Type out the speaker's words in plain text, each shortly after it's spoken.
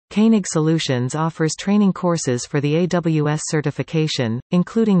Koenig Solutions offers training courses for the AWS certification,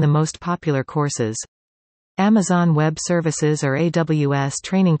 including the most popular courses. Amazon Web Services or AWS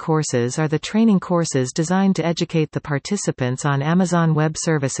training courses are the training courses designed to educate the participants on Amazon Web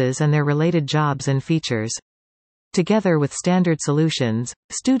Services and their related jobs and features. Together with standard solutions,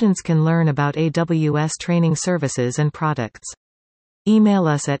 students can learn about AWS training services and products. Email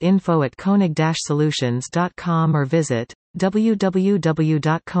us at info@koenig-solutions.com or visit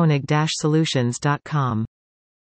www.koenig-solutions.com.